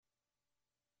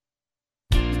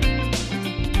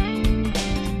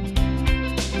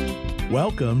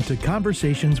Welcome to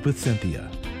Conversations with Cynthia.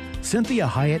 Cynthia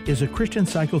Hiett is a Christian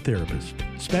psychotherapist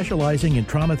specializing in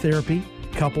trauma therapy,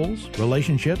 couples,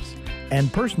 relationships,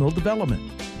 and personal development.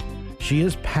 She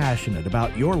is passionate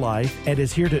about your life and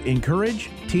is here to encourage,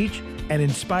 teach, and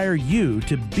inspire you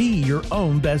to be your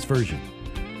own best version.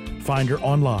 Find her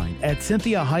online at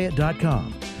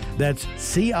CynthiaHiett.com. That's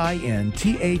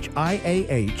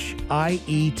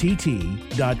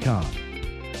CynthiaHiett.com.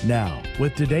 Now,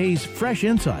 with today's fresh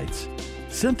insights,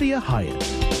 Cynthia Hiett.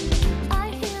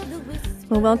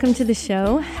 Well, welcome to the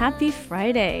show. Happy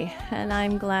Friday. And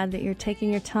I'm glad that you're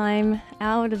taking your time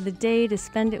out of the day to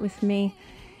spend it with me.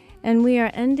 And we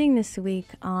are ending this week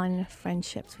on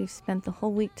friendships. We've spent the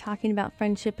whole week talking about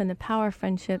friendship and the power of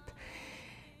friendship.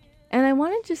 And I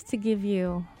wanted just to give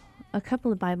you a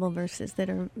couple of Bible verses that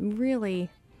are really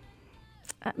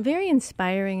very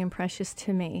inspiring and precious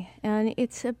to me. And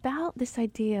it's about this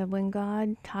idea when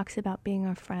God talks about being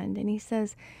our friend. And he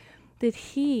says that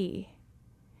he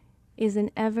is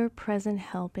an ever-present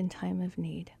help in time of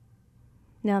need.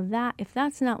 Now if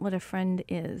that's not what a friend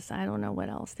is, I don't know what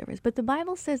else there is. But the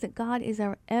Bible says that God is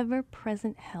our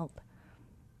ever-present help.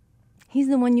 He's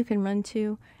the one you can run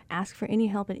to, ask for any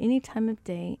help at any time of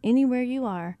day, anywhere you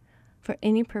are, for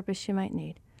any purpose you might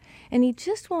need. And he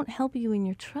just won't help you in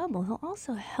your trouble. He'll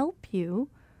also help you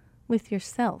with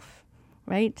yourself,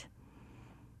 right?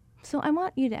 So I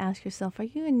want you to ask yourself, are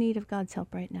you in need of God's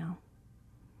help right now?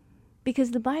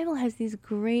 Because the Bible has these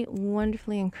great,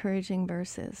 wonderfully encouraging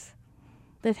verses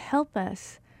that help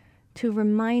us to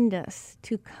remind us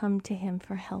to come to him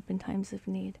for help in times of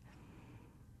need.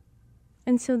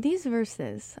 And so these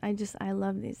verses, I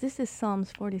love these. This is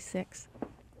Psalms 46.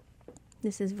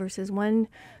 This is verses 1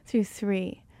 through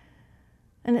 3.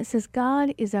 And it says,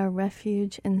 God is our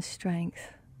refuge and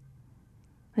strength,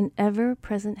 an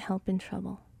ever-present help in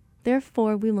trouble.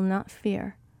 Therefore we will not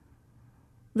fear.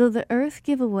 Though the earth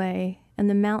give away and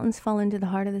the mountains fall into the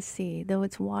heart of the sea, though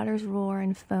its waters roar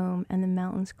and foam and the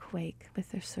mountains quake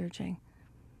with their surging.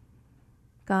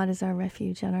 God is our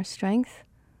refuge and our strength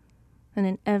and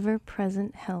an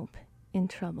ever-present help in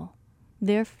trouble.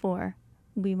 Therefore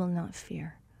we will not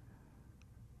fear.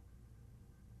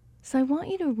 So I want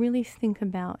you to really think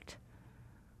about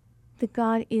that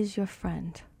God is your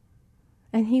friend,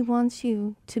 and he wants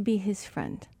you to be his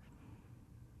friend.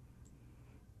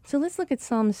 So let's look at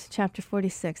Psalms chapter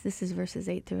 46. This is verses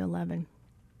 8 through 11.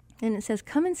 And it says,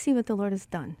 come and see what the Lord has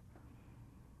done,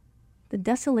 the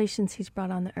desolations he's brought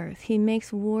on the earth. He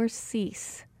makes war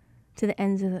cease to the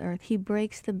ends of the earth. He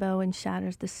breaks the bow and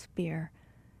shatters the spear.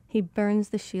 He burns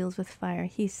the shields with fire.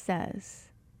 He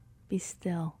says, be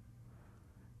still.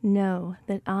 Know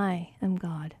that I am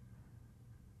God.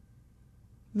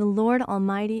 The Lord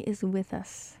Almighty is with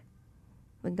us.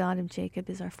 The God of Jacob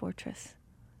is our fortress.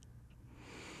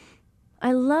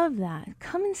 I love that.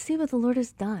 Come and see what the Lord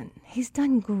has done. He's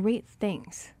done great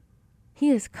things. He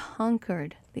has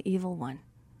conquered the evil one.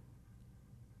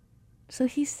 So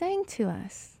he's saying to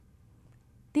us,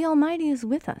 the Almighty is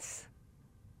with us.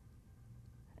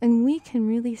 And we can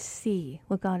really see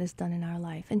what God has done in our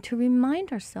life, and to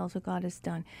remind ourselves what God has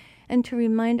done, and to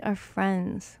remind our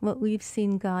friends what we've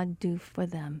seen God do for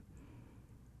them.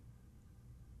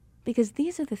 Because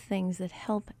these are the things that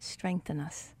help strengthen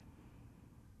us.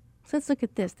 So let's look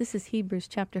at this. This is Hebrews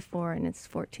chapter 4, and it's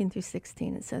 14 through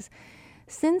 16. It says,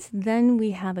 since then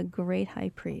we have a great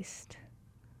high priest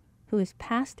who has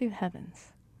passed through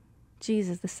heavens,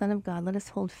 Jesus, the Son of God. Let us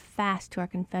hold fast to our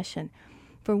confession.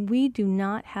 For we do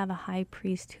not have a high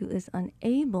priest who is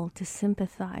unable to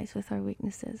sympathize with our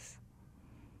weaknesses,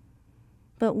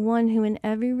 but one who in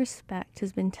every respect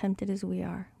has been tempted as we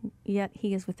are, yet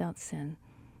he is without sin.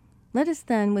 Let us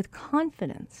then with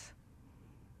confidence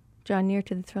draw near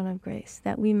to the throne of grace,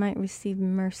 that we might receive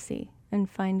mercy and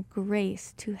find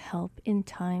grace to help in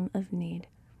time of need.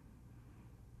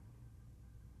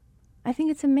 I think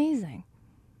it's amazing.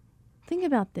 Think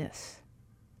about this.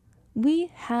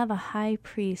 We have a high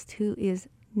priest who is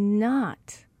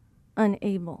not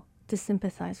unable to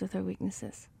sympathize with our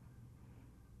weaknesses.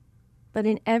 But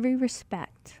in every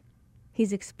respect,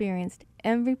 he's experienced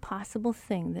every possible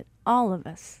thing that all of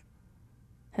us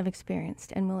have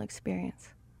experienced and will experience.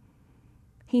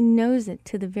 He knows it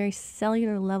to the very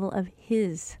cellular level of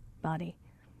his body.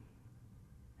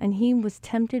 And he was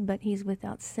tempted, but he's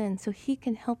without sin. So he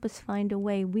can help us find a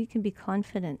way. We can be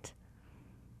confident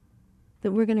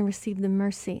that we're going to receive the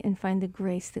mercy and find the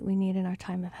grace that we need in our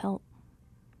time of help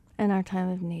and our time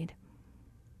of need.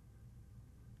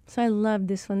 So I love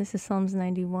this one. This is Psalms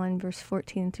 91, verse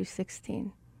 14 through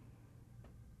 16.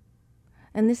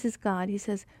 And this is God. He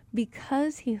says,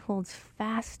 because he holds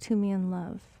fast to me in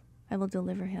love, I will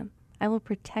deliver him. I will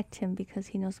protect him because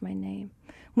he knows my name.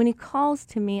 When he calls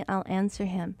to me, I'll answer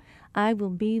him. I will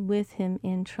be with him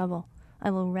in trouble. I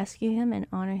will rescue him and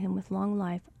honor him with long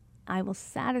life. I will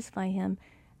satisfy him,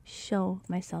 show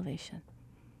my salvation.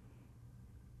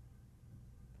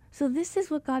 So this is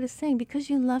what God is saying. Because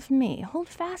you love me, hold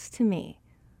fast to me.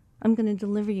 I'm going to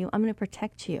deliver you. I'm going to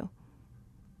protect you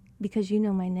because you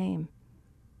know my name.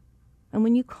 And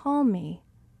when you call me,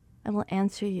 I will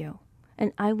answer you,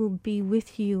 and I will be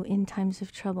with you in times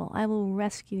of trouble. I will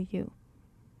rescue you.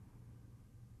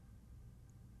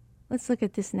 Let's look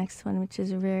at this next one, which is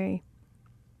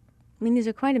these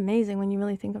are quite amazing when you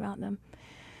really think about them.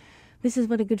 This is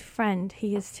what a good friend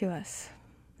he is to us.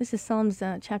 This is Psalms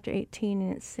chapter 18,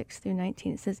 and it's 6 through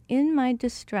 19. It says, in my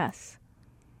distress,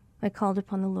 I called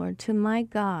upon the Lord. To my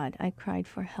God, I cried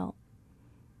for help.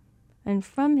 And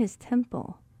from his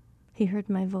temple, he heard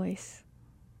my voice.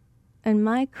 And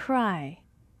my cry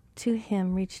to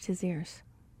him reached his ears.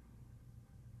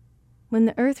 When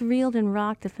the earth reeled and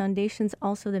rocked, the foundations,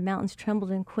 also the mountains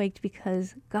trembled and quaked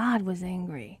because God was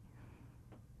angry.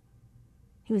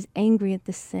 He was angry at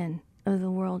the sin of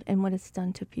the world and what it's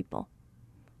done to people.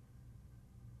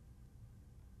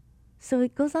 So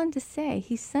it goes on to say,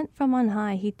 he sent from on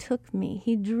high, he took me,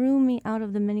 he drew me out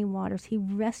of the many waters, he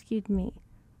rescued me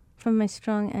from my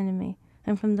strong enemy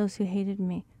and from those who hated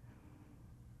me,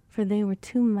 for they were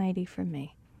too mighty for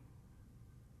me.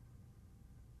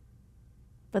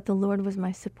 But the Lord was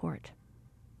my support.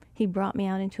 He brought me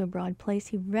out into a broad place.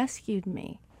 He rescued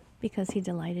me because he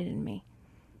delighted in me.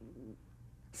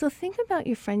 So think about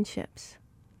your friendships.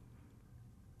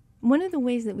 One of the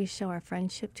ways that we show our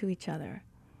friendship to each other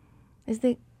is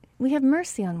that we have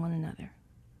mercy on one another.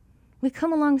 We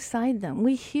come alongside them.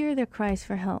 We hear their cries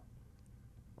for help.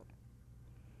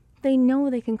 They know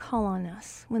they can call on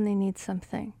us when they need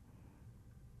something.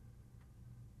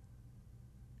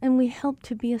 And we help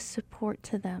to be a support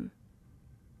to them.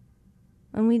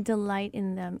 And we delight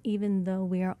in them even though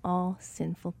we are all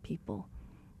sinful people.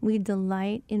 We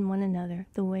delight in one another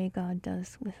the way God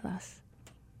does with us.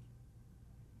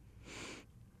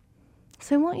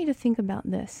 So I want you to think about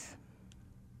this.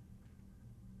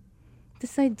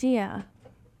 This idea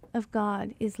of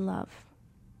God is love.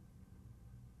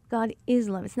 God is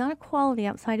love. It's not a quality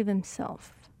outside of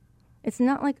himself. It's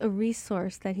not like a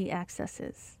resource that he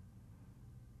accesses.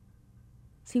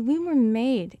 See, we were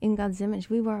made in God's image.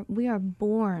 We are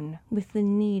born with the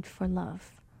need for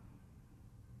love.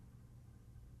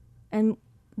 And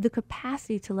the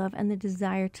capacity to love and the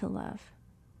desire to love.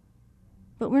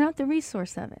 But we're not the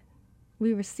resource of it.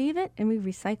 We receive it and we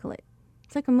recycle it.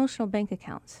 It's like emotional bank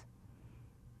accounts.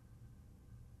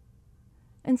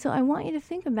 And so I want you to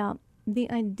think about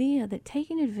the idea that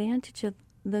taking advantage of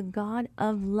the God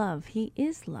of love, he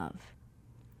is love.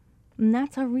 And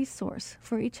that's our resource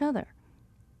for each other.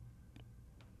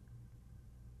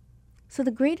 So the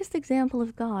greatest example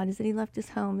of God is that he left his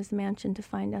home, his mansion, to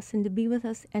find us and to be with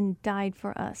us and died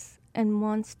for us and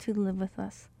wants to live with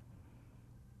us.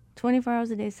 24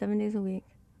 hours a day, 7 days a week.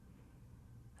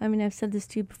 I mean, I've said this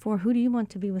to you before. Who do you want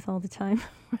to be with all the time,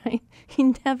 right?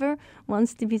 He never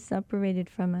wants to be separated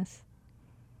from us.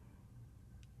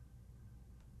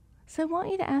 So I want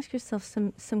you to ask yourself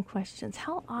some questions.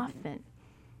 How often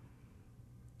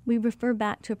we refer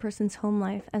back to a person's home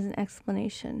life as an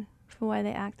explanation for why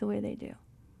they act the way they do?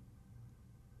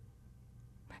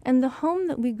 And the home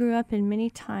that we grew up in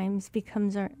many times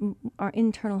becomes our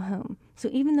internal home. So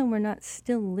even though we're not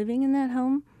still living in that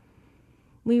home,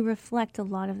 we reflect a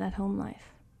lot of that home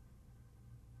life.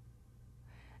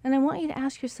 And I want you to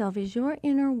ask yourself, is your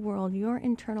inner world, your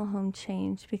internal home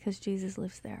changed because Jesus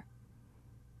lives there?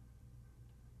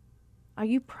 Are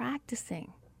you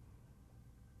practicing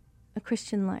a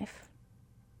Christian life?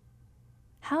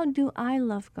 How do I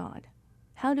love God?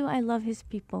 How do I love his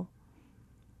people?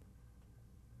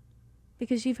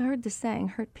 Because you've heard the saying,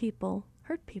 hurt people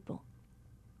hurt people.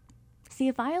 See,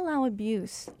 if I allow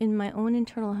abuse in my own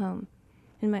internal home,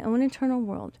 in my own internal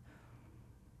world,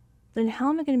 then how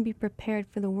am I going to be prepared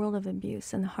for the world of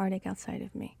abuse and the heartache outside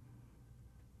of me?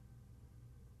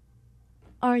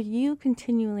 Are you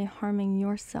continually harming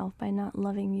yourself by not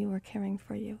loving you or caring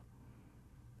for you?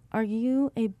 Are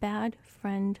you a bad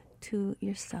friend to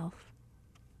yourself?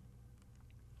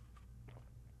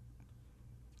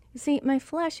 You see, my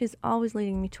flesh is always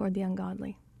leading me toward the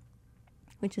ungodly,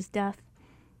 which is death,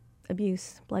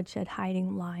 abuse, bloodshed,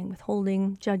 hiding, lying,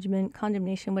 withholding, judgment,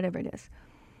 condemnation, whatever it is.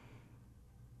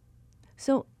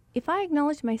 So if I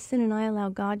acknowledge my sin and I allow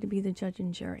God to be the judge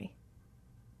and jury,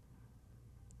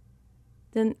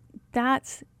 then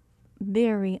that's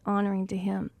very honoring to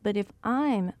him. But if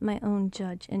I'm my own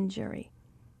judge and jury,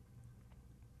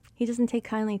 He doesn't take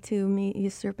kindly to me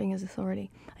usurping his authority.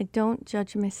 I don't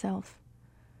judge myself.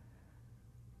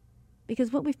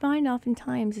 Because what we find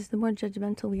oftentimes is the more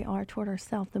judgmental we are toward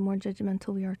ourselves, the more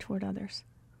judgmental we are toward others.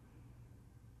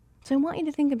 So I want you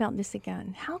to think about this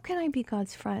again. How can I be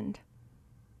God's friend?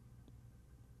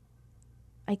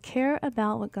 I care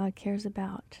about what God cares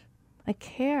about. I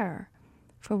care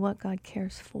for what God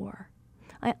cares for.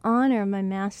 I honor my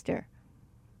master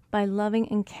by loving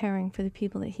and caring for the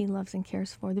people that he loves and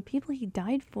cares for, the people he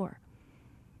died for.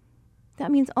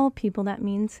 That means all people. That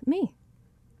means me.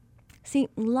 See,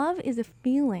 love is a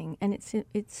feeling, and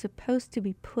it's supposed to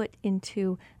be put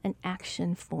into an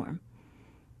action form.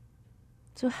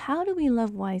 So how do we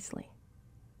love wisely?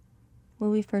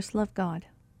 Well, we first love God.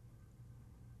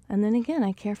 And then again,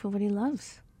 I care for what he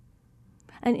loves.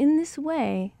 And in this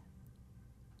way,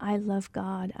 I love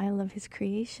God. I love his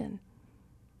creation.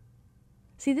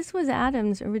 See, this was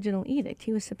Adam's original edict.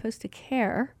 He was supposed to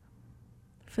care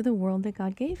for the world that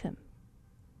God gave him.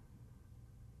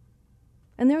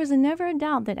 And there was never a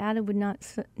doubt that Adam would not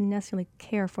necessarily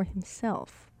care for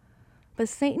himself. But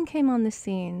Satan came on the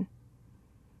scene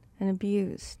and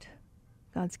abused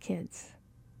God's kids.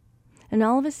 And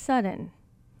all of a sudden,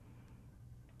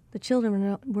 the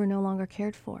children were no longer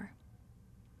cared for.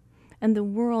 And the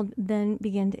world then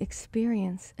began to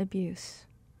experience abuse.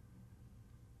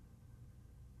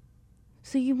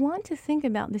 So you want to think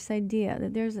about this idea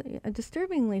that there's a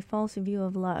disturbingly false view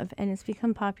of love, and it's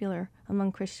become popular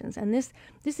among Christians. And this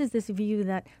is this view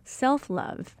that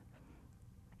self-love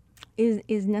is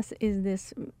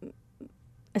this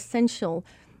essential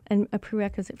and a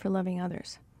prerequisite for loving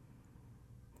others.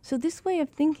 So this way of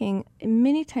thinking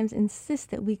many times insists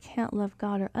that we can't love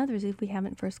God or others if we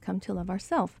haven't first come to love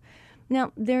ourselves.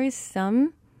 Now, there is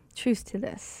some truth to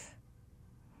this.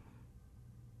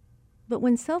 But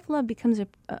when self-love becomes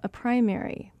a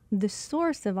primary, the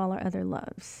source of all our other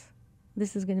loves,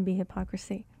 this is going to be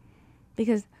hypocrisy.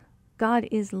 Because God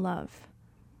is love.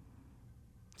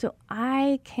 So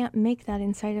I can't make that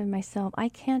inside of myself. I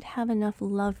can't have enough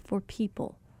love for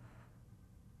people.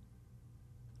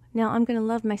 Now I'm going to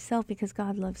love myself because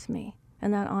God loves me,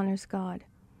 and that honors God.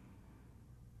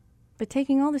 But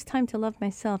taking all this time to love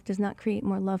myself does not create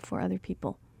more love for other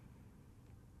people.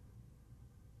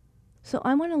 So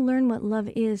I want to learn what love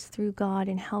is through God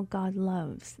and how God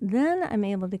loves. Then I'm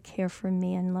able to care for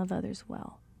me and love others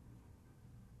well.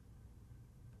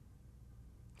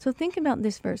 So think about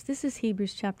this verse. This is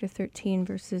Hebrews chapter 13,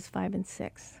 verses 5 and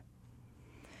 6.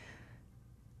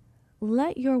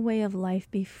 Let your way of life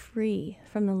be free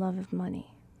from the love of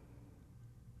money,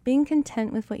 being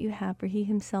content with what you have, for he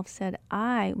himself said,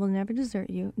 I will never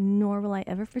desert you, nor will I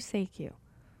ever forsake you.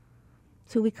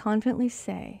 So we confidently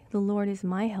say, the Lord is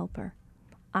my helper.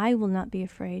 I will not be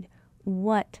afraid.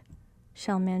 What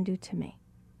shall man do to me?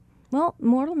 Well,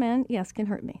 mortal man, yes, can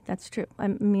hurt me. That's true. I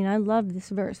mean, I love this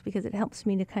verse because it helps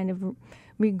me to kind of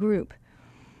regroup.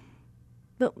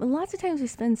 But lots of times we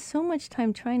spend so much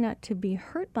time trying not to be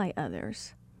hurt by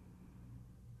others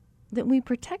that we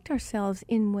protect ourselves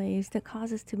in ways that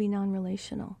cause us to be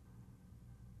non-relational.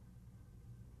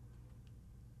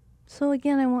 So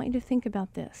again, I want you to think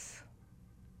about this.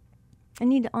 I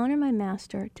need to honor my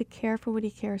master, to care for what he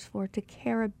cares for, to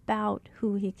care about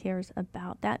who he cares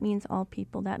about. That means all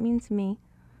people. That means me.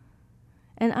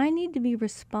 And I need to be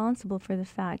responsible for the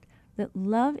fact that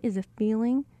love is a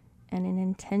feeling and an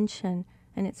intention,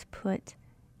 and it's put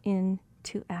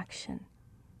into action.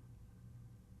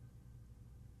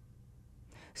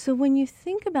 So when you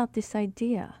think about this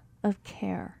idea of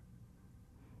care,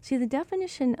 see the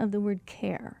definition of the word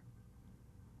care.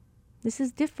 This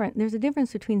is different. There's a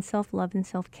difference between self-love and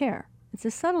self-care. It's a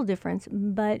subtle difference,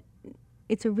 but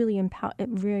it's a really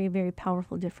very, very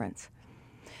powerful difference.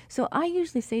 So I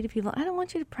usually say to people, I don't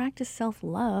want you to practice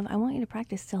self-love. I want you to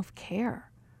practice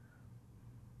self-care.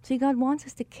 See, God wants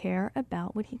us to care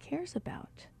about what he cares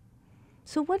about.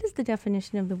 So what is the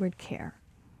definition of the word care?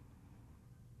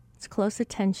 It's close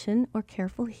attention or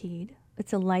careful heed.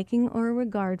 It's a liking or a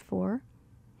regard for.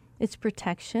 It's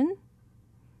protection.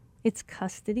 It's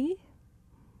custody.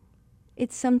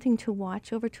 It's something to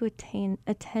watch over, to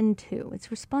attend to.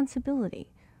 It's responsibility.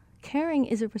 Caring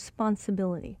is a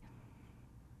responsibility.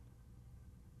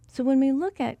 So when we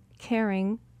look at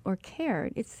caring or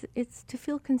cared, it's to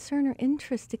feel concern or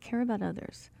interest, to care about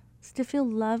others. It's to feel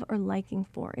love or liking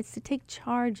for. It's to take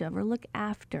charge of or look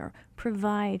after,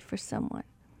 provide for someone.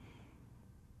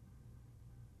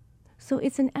 So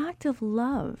it's an act of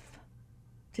love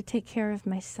to take care of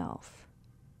myself.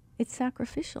 It's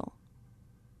sacrificial.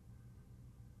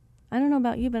 I don't know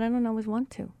about you, but I don't always want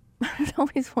to. I don't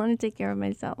always want to take care of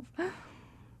myself.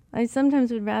 I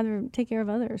sometimes would rather take care of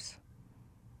others.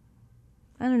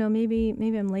 I don't know, maybe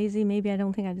I'm lazy, maybe I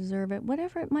don't think I deserve it,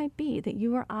 whatever it might be, that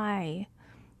you or I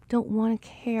don't want to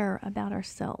care about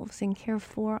ourselves and care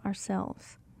for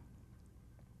ourselves.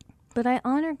 But I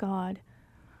honor God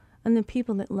and the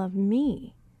people that love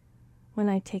me when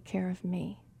I take care of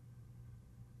me.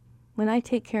 When I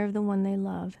take care of the one they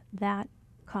love, that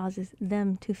causes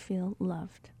them to feel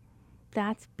loved.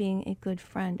 That's being a good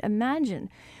friend. Imagine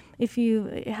if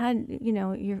you had,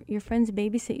 your friends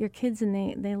babysit your kids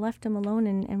and they left them alone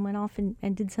and went off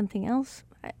and did something else.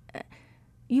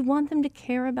 You want them to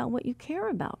care about what you care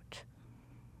about.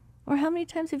 Or how many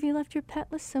times have you left your pet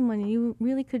with someone and you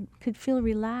really could feel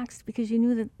relaxed because you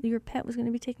knew that your pet was going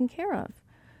to be taken care of?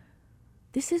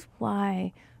 This is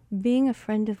why being a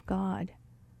friend of God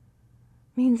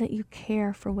means that you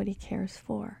care for what he cares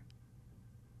for.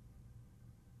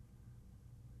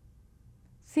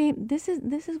 See, this is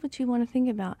what you want to think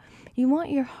about. You want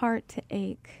your heart to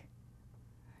ache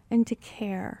and to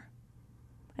care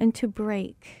and to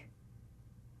break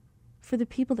for the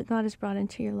people that God has brought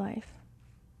into your life.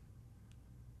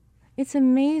 It's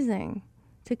amazing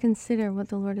to consider what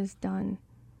the Lord has done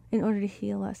in order to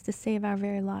heal us, to save our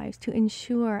very lives, to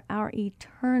ensure our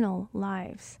eternal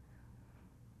lives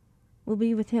will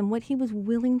be with him, what he was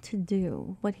willing to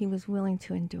do, what he was willing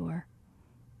to endure.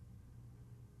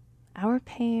 Our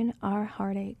pain, our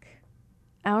heartache,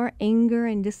 our anger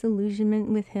and disillusionment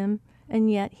with him,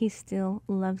 and yet he still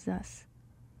loves us.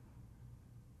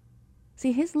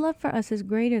 See, his love for us is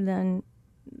greater than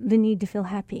the need to feel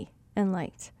happy and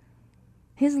liked.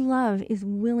 His love is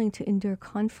willing to endure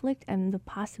conflict and the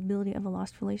possibility of a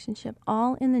lost relationship,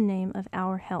 all in the name of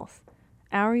our health,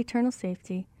 our eternal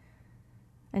safety,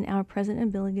 and our present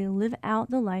ability to live out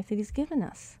the life that he's given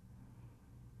us.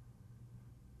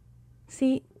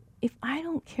 See, if I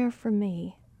don't care for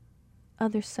me,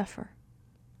 others suffer.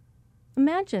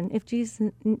 Imagine if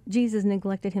Jesus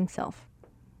neglected himself.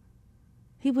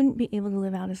 He wouldn't be able to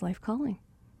live out his life calling.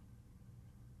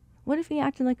 What if he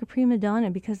acted like a prima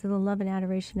donna because of the love and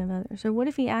adoration of others? Or what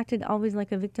if he acted always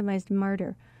like a victimized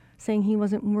martyr, saying he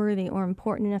wasn't worthy or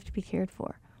important enough to be cared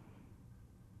for?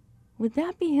 Would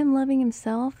that be him loving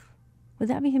himself? Would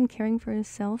that be him caring for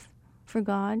himself, for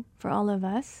God, for all of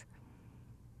us?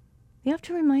 You have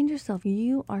to remind yourself,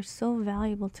 you are so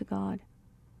valuable to God.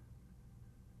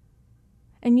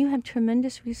 And you have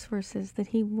tremendous resources that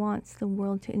he wants the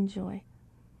world to enjoy.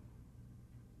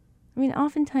 I mean,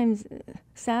 oftentimes,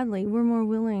 sadly, we're more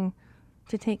willing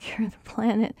to take care of the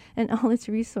planet and all its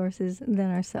resources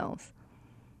than ourselves.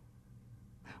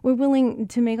 We're willing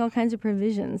to make all kinds of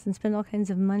provisions and spend all kinds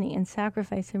of money and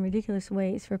sacrifice in ridiculous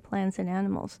ways for plants and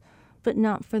animals, but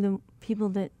not for the people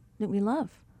that we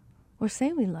love or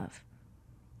say we love.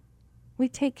 We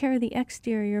take care of the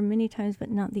exterior many times, but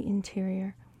not the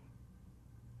interior.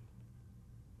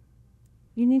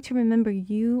 You need to remember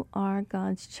you are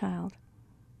God's child.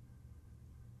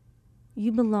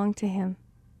 You belong to him,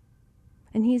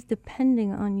 and he's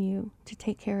depending on you to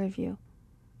take care of you.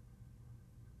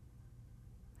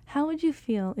 How would you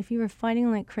feel if you were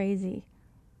fighting like crazy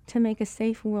to make a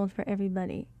safe world for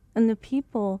everybody, and the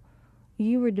people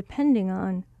you were depending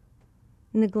on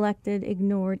neglected,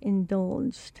 ignored,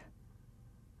 indulged,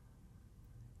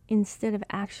 instead of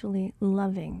actually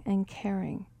loving and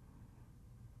caring?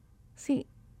 See,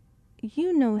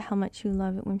 you know how much you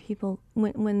love it when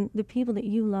the people that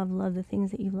you love the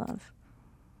things that you love.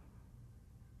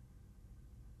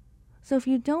 So if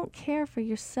you don't care for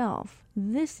yourself,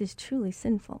 this is truly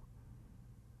sinful.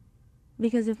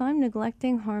 Because if I'm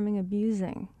neglecting, harming,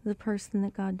 abusing the person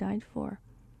that God died for,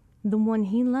 the one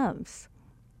he loves,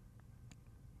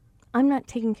 I'm not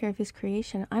taking care of his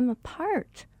creation. I'm a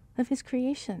part of his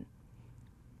creation.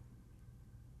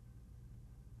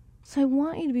 So I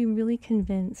want you to be really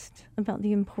convinced about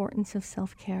the importance of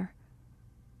self-care.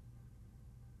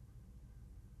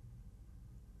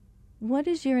 What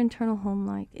is your internal home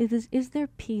like? Is there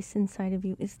peace inside of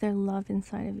you? Is there love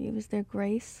inside of you? Is there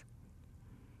grace?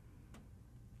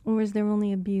 Or is there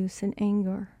only abuse and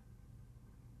anger,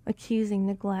 accusing,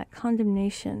 neglect,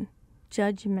 condemnation,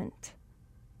 judgment?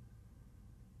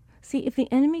 See, if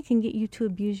the enemy can get you to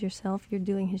abuse yourself, you're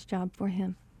doing his job for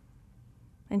him.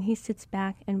 And he sits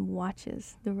back and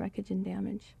watches the wreckage and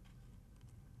damage.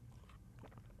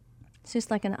 It's just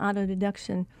like an auto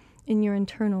deduction in your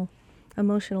internal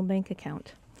emotional bank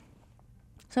account.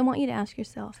 So I want you to ask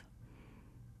yourself,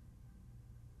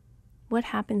 what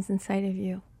happens inside of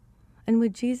you? And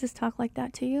would Jesus talk like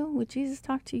that to you? Would Jesus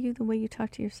talk to you the way you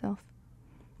talk to yourself?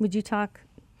 Would you talk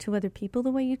to other people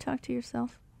the way you talk to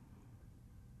yourself?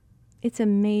 It's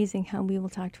amazing how we will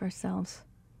talk to ourselves.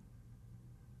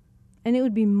 And it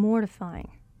would be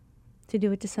mortifying to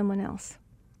do it to someone else.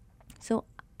 So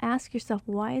ask yourself,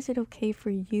 why is it okay for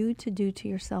you to do to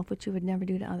yourself what you would never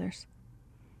do to others?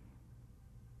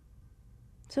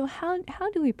 So how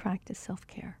do we practice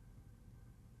self-care?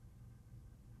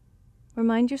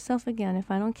 Remind yourself again, if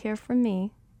I don't care for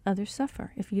me, others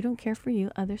suffer. If you don't care for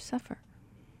you, others suffer.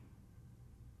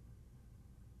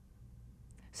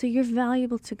 So you're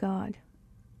valuable to God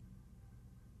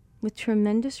with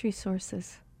tremendous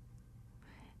resources.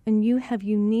 And you have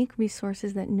unique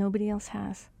resources that nobody else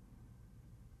has.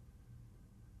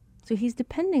 So he's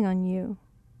depending on you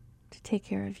to take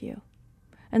care of you.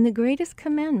 And the greatest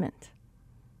commandment,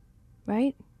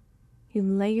 right? You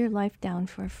lay your life down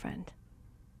for a friend.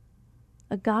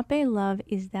 Agape love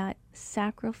is that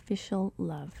sacrificial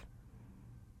love.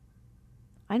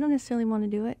 I don't necessarily want to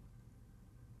do it.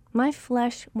 My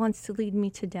flesh wants to lead me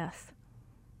to death.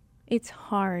 It's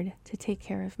hard to take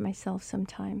care of myself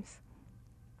sometimes.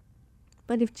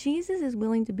 But if Jesus is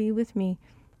willing to be with me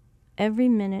every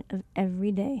minute of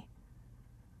every day,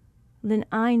 then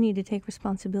I need to take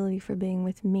responsibility for being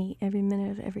with me every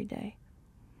minute of every day.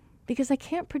 Because I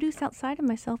can't produce outside of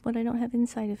myself what I don't have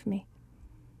inside of me.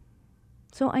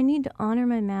 So I need to honor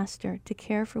my master, to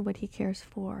care for what he cares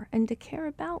for, and to care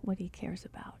about what he cares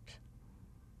about.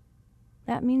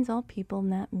 That means all people,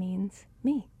 and that means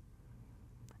me.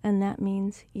 And that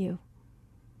means you.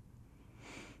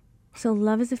 So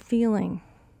love is a feeling,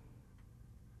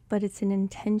 but it's an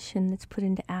intention that's put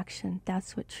into action.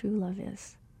 That's what true love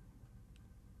is.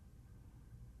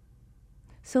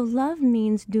 So love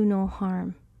means do no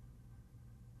harm.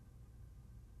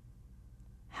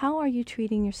 How are you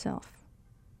treating yourself?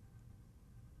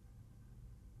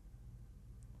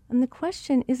 And the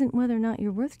question isn't whether or not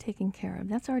you're worth taking care of.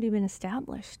 That's already been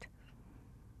established.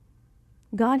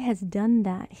 God has done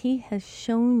that. He has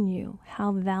shown you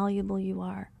how valuable you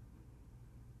are.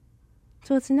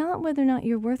 So it's not whether or not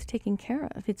you're worth taking care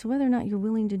of. It's whether or not you're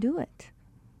willing to do it.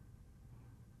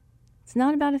 It's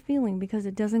not about a feeling, because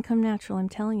it doesn't come natural. I'm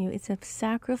telling you, it's a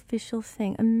sacrificial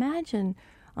thing. Imagine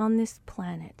on this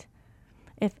planet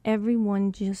if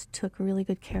everyone just took really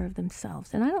good care of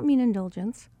themselves. And I don't mean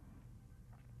indulgence.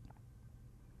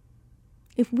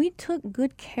 If we took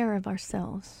good care of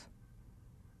ourselves,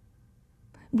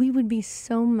 we would be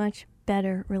so much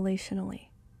better relationally.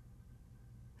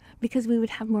 Because we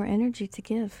would have more energy to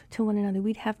give to one another.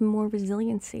 We'd have more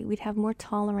resiliency. We'd have more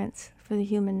tolerance for the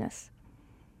humanness.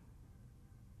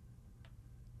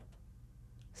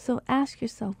 So ask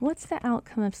yourself, what's the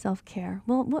outcome of self-care?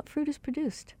 Well, what fruit is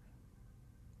produced?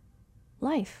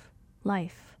 Life.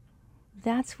 Life.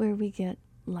 That's where we get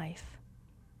life.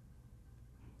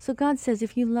 So God says,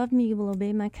 if you love me, you will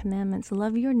obey my commandments.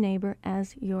 Love your neighbor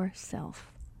as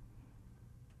yourself.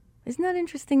 Isn't that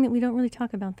interesting that we don't really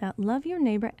talk about that? Love your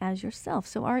neighbor as yourself.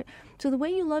 So the way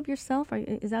you love yourself,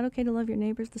 is that okay to love your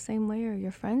neighbors the same way, or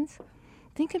your friends?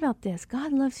 Think about this.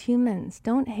 God loves humans.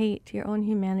 Don't hate your own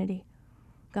humanity.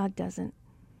 God doesn't.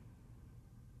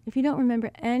 If you don't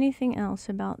remember anything else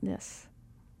about this,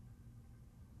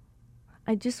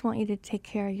 I just want you to take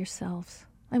care of yourselves.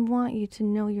 I want you to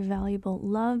know you're valuable,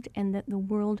 loved, and that the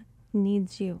world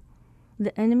needs you.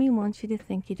 The enemy wants you to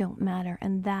think you don't matter,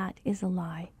 and that is a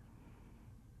lie.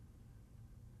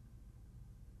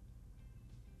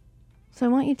 So I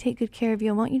want you to take good care of you.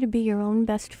 I want you to be your own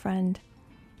best friend.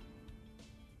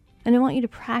 And I want you to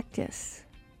practice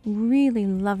really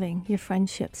loving your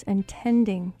friendships and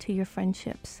tending to your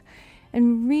friendships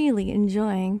and really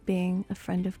enjoying being a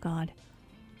friend of God.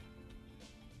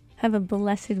 Have a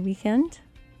blessed weekend.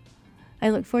 I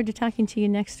look forward to talking to you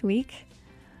next week.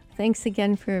 Thanks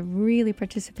again for really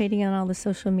participating on all the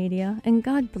social media. And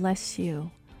God bless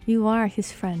you. You are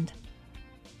his friend.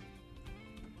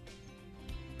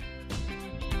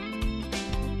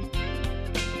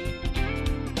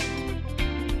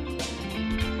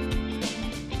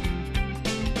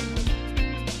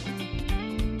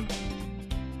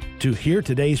 To hear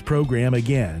today's program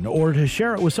again or to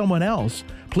share it with someone else,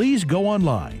 please go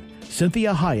online,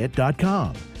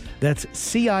 CynthiaHiett.com. That's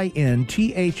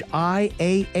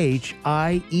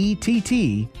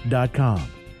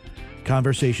CynthiaHiett.com.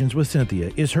 Conversations with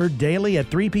Cynthia is heard daily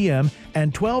at 3 p.m.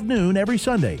 and 12 noon every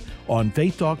Sunday on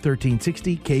Faith Talk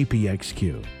 1360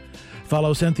 KPXQ.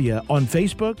 Follow Cynthia on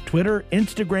Facebook, Twitter,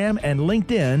 Instagram, and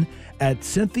LinkedIn at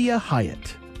Cynthia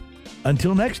Hiett.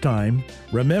 Until next time,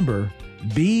 remember,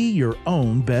 be your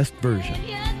own best version.